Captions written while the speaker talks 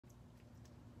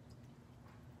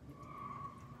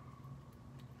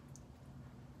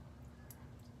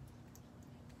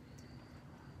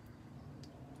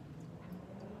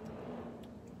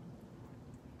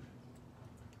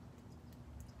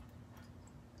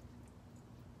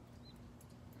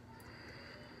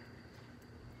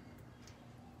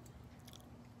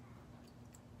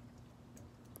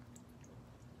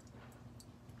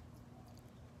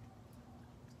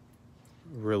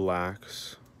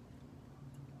relax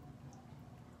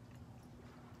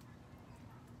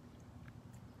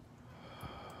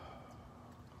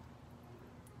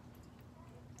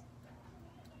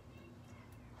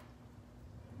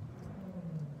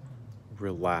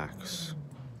relax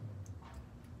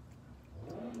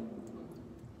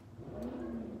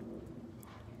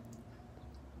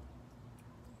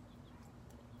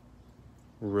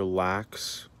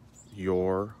relax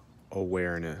your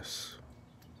awareness.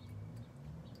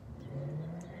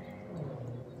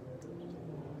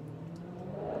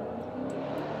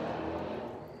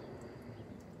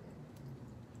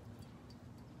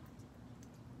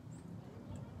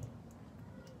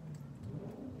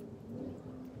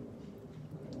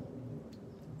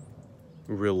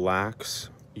 Relax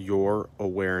your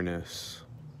awareness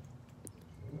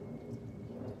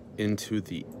into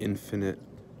the infinite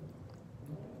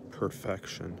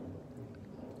perfection.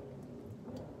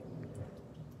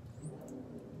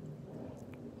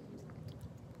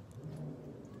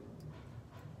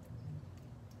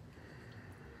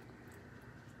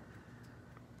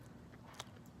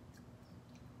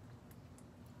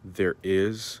 There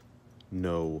is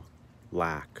no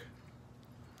lack.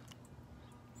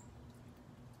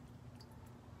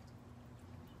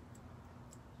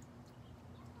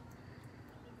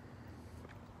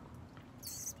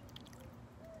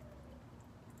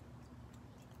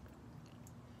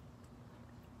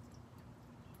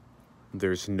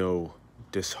 There's no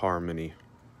disharmony.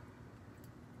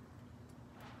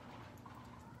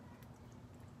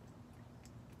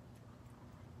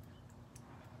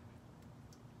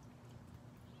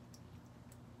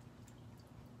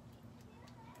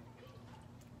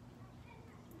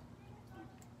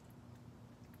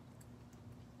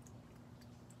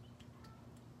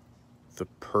 The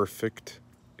perfect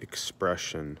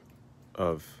expression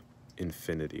of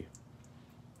infinity.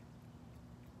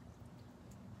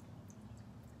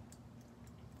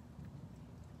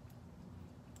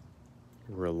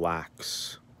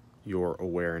 Relax your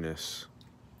awareness.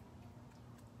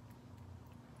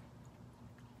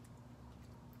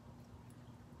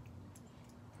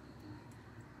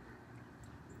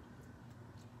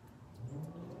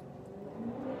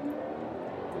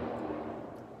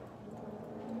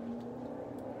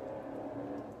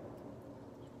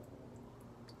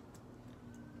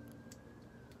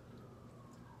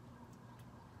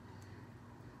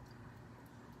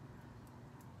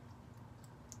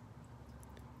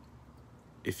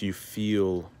 If you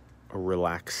feel a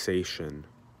relaxation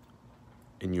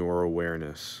in your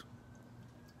awareness,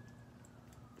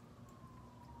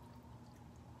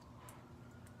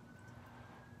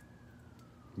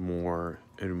 more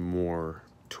and more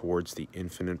towards the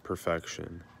infinite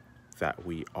perfection that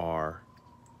we are,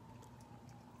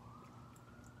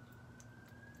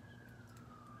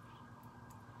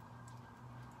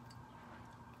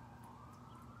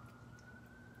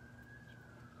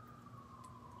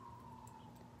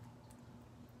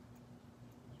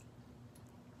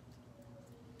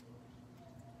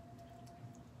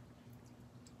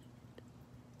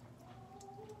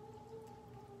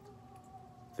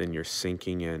 then you're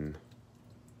sinking in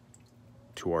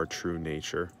to our true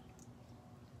nature.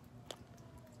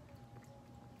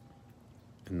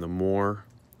 And the more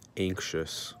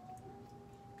anxious,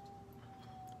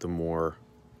 the more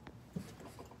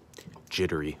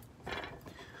jittery,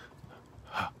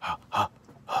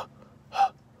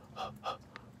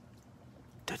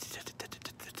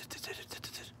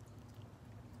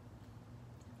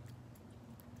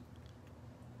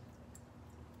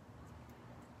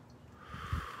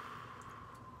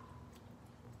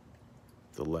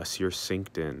 the less you're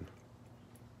synced in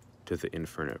to the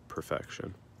infinite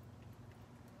perfection.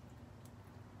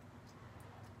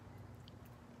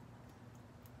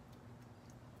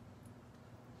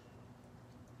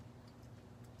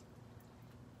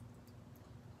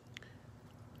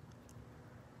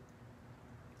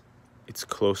 It's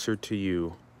closer to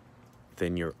you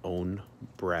than your own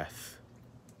breath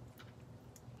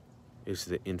is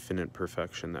the infinite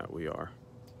perfection that we are.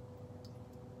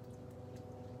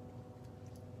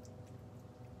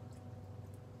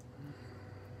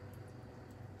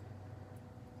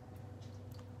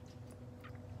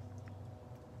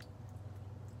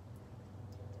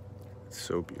 It's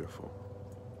so beautiful.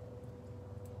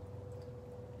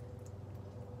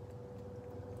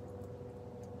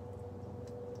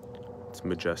 It's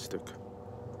majestic.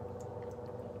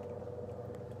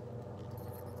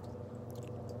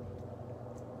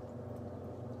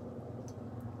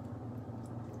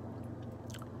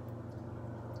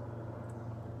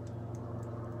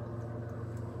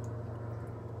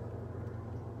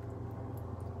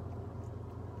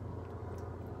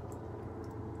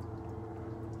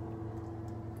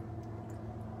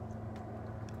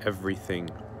 everything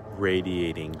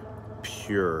radiating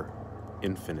pure,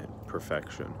 infinite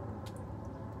perfection.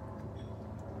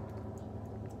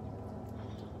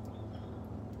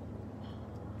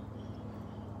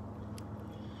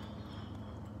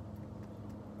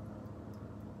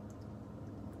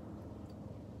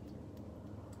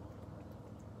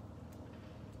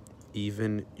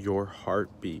 Even your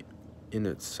heartbeat in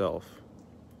itself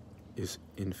is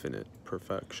infinite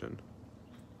perfection.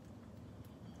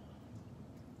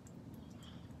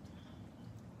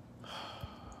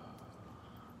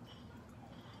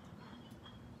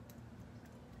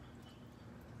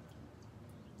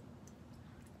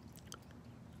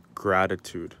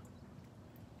 Gratitude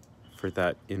for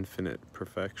that infinite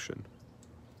perfection.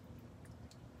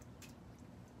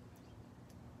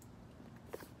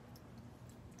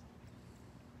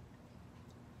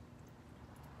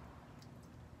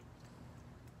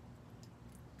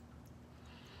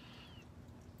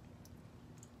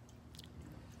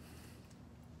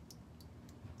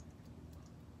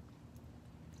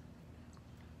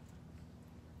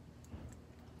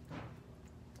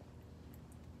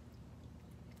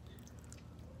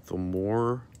 The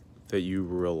more that you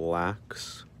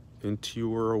relax into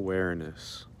your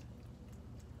awareness,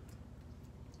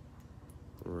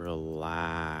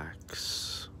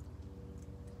 relax,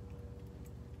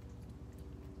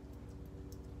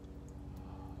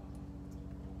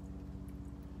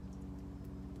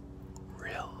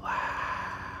 relax,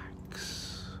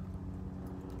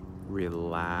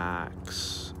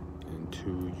 relax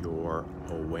into your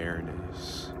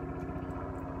awareness.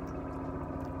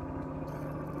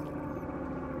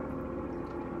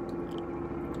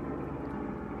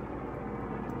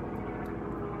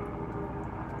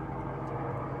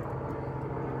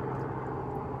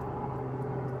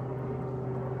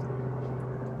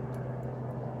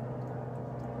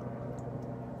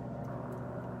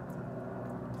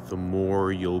 The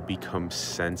more you'll become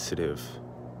sensitive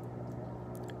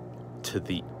to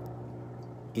the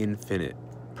infinite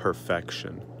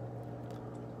perfection.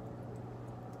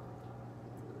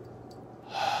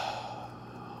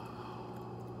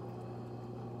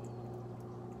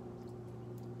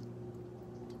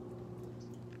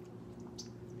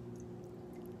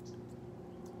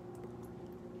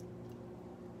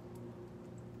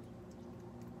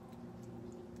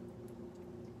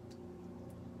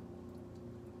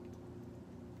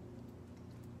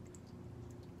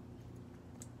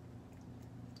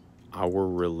 Our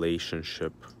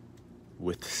relationship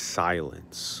with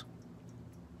silence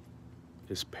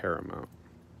is paramount.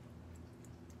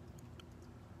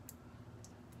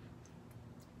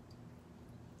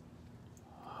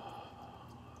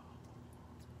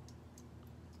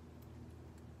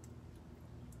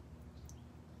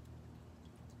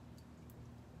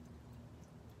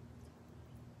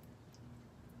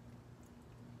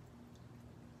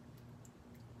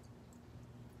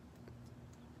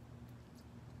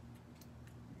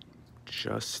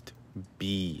 Just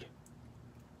be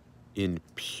in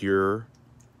pure,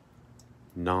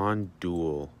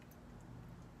 non-dual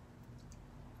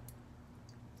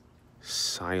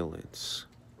silence.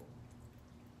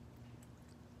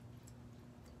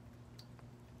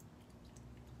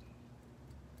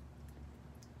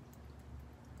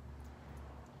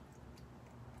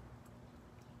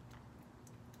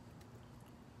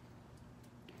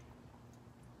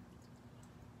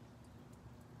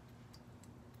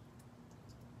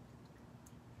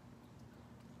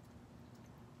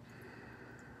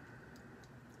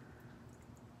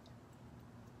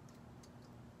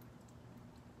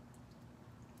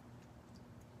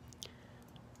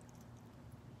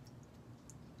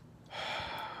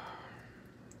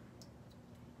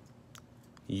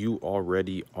 You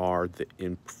already are the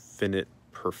infinite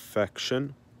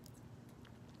perfection,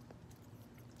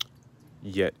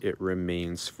 yet it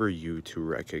remains for you to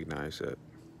recognize it.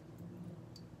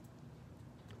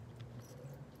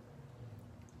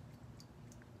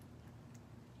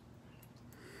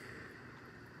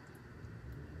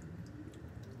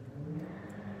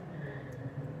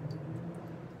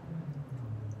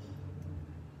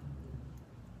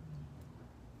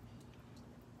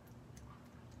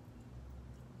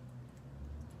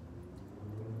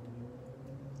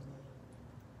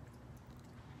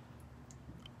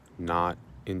 Not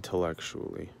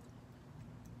intellectually,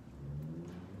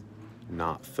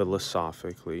 not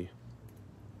philosophically,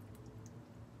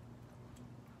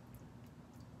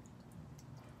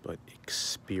 but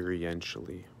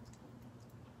experientially.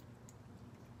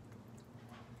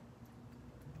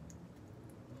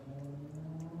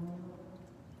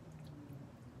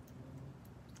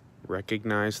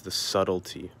 Recognize the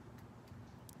subtlety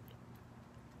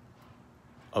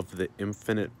of the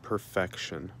infinite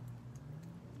perfection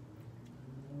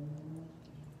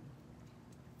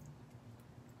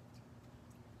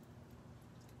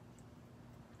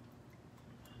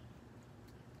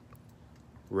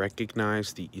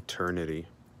recognize the eternity.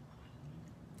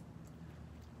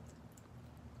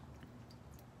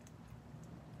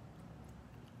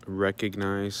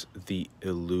 Recognize the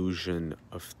illusion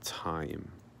of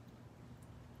time.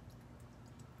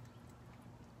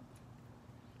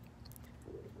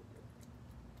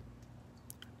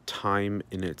 Time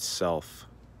in itself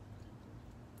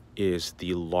is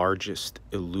the largest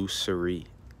illusory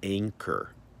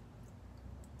anchor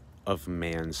of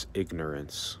man's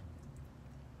ignorance.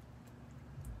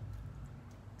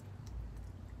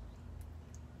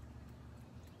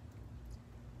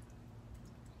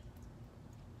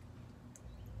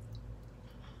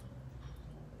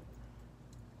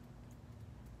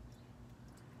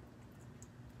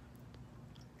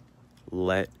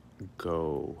 Let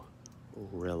go.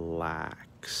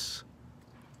 Relax.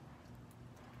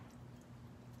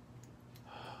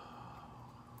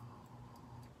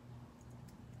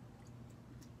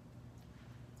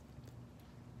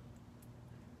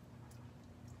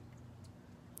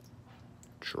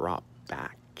 Drop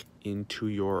back into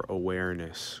your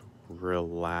awareness.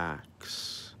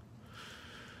 Relax.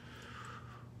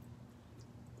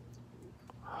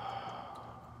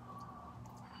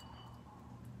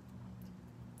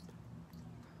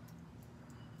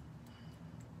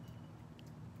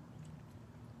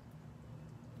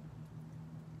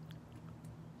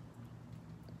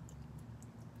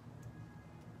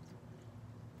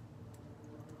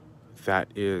 That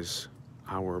is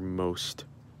our most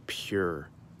pure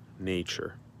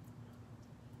nature,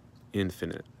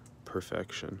 infinite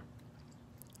perfection.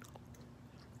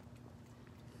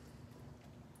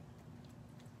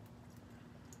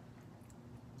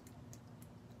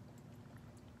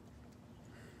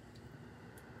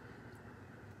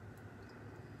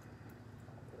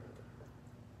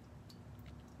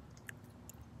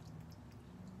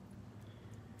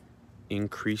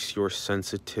 Increase your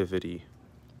sensitivity.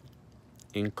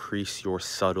 Increase your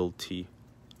subtlety.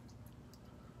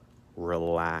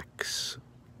 Relax.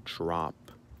 Drop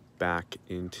back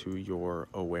into your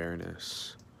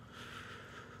awareness.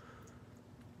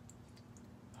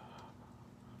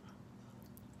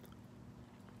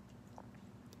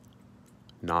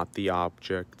 Not the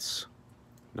objects,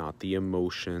 not the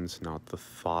emotions, not the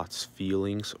thoughts,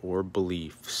 feelings, or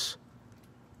beliefs,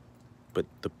 but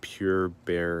the pure,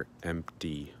 bare,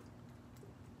 empty,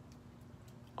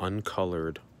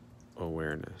 uncolored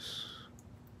awareness.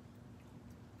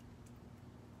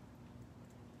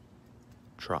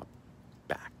 Drop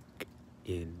back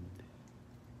in.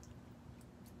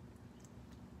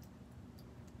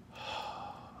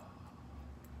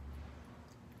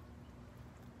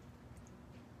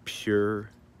 Pure,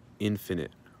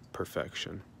 infinite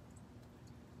perfection.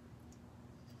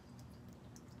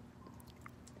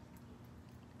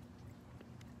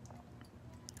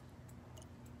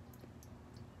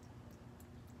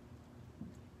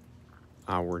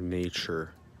 Our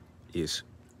nature is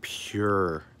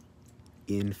pure,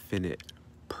 infinite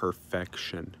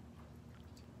perfection.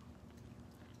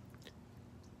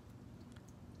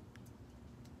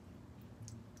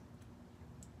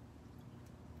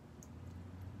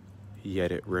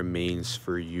 Yet it remains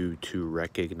for you to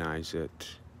recognize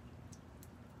it.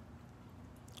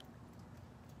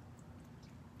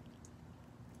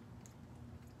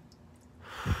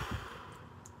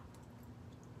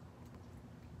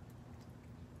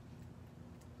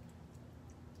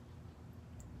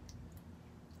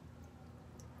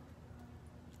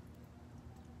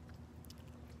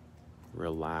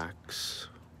 Relax.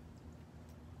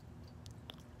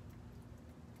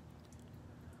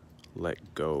 Let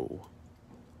go.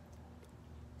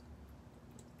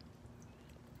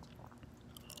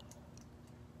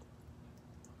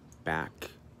 Back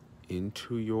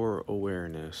into your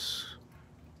awareness.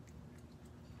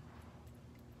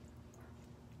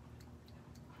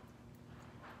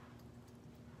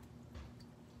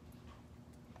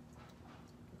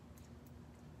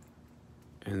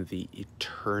 And the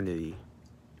eternity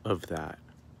of that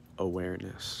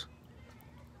awareness.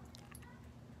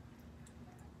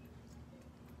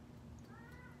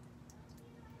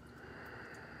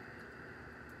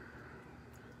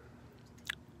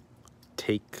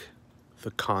 Take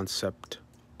the concept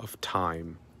of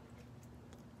time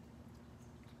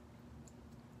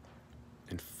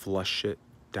and flush it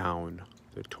down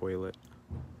the toilet.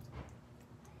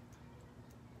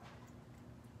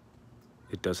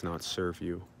 It does not serve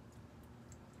you.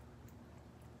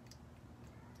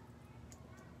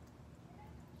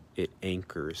 It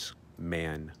anchors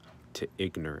man to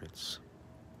ignorance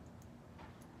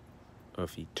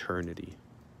of eternity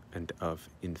and of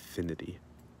infinity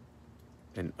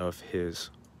and of his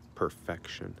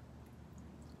perfection.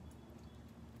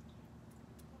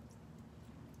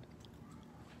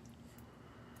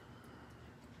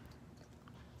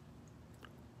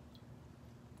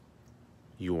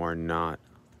 You are not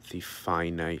the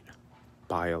finite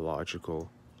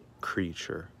biological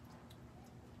creature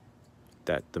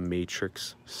that the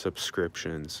Matrix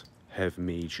subscriptions have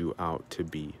made you out to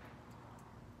be.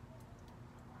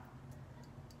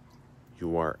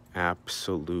 You are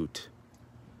absolute,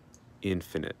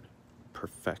 infinite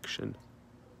perfection.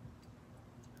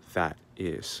 That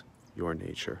is your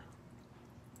nature.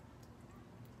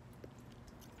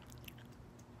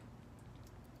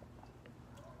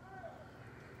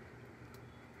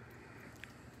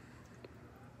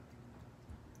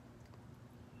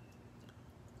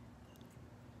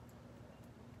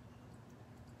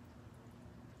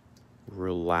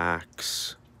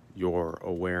 Relax your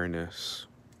awareness.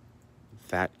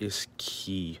 That is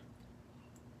key.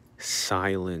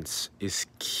 Silence is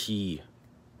key.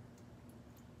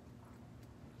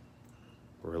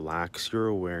 Relax your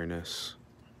awareness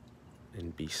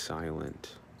and be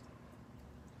silent.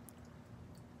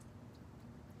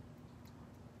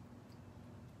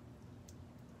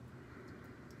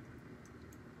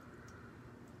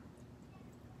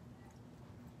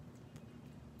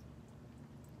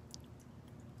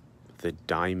 The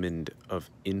diamond of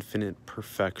infinite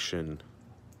perfection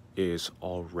is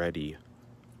already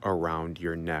around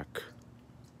your neck,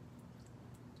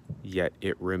 yet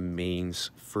it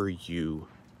remains for you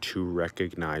to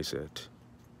recognize it.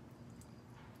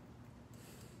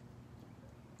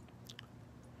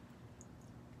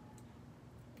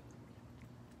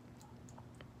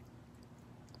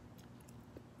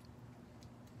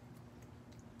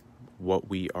 What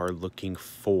we are looking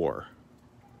for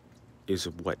is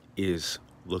what is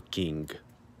looking.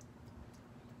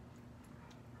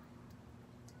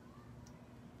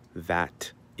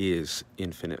 That is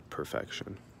infinite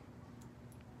perfection.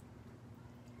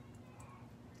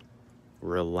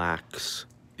 Relax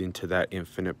into that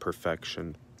infinite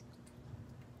perfection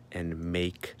and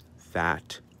make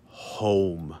that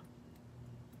home.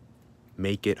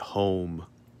 Make it home.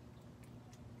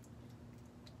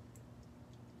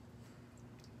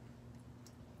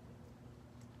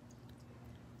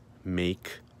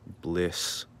 Make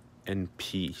bliss and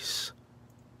peace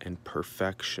and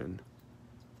perfection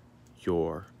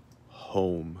your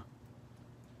home.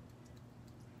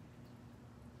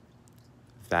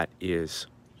 That is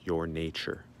your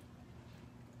nature.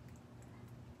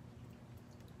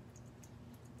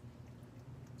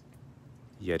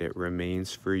 Yet it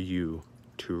remains for you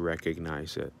to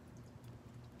recognize it.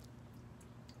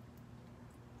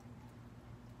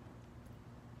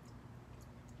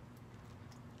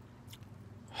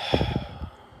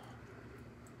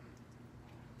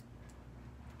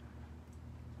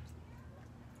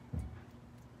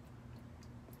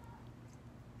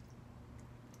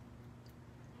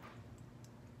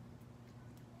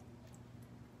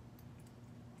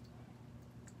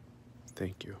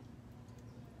 Thank you.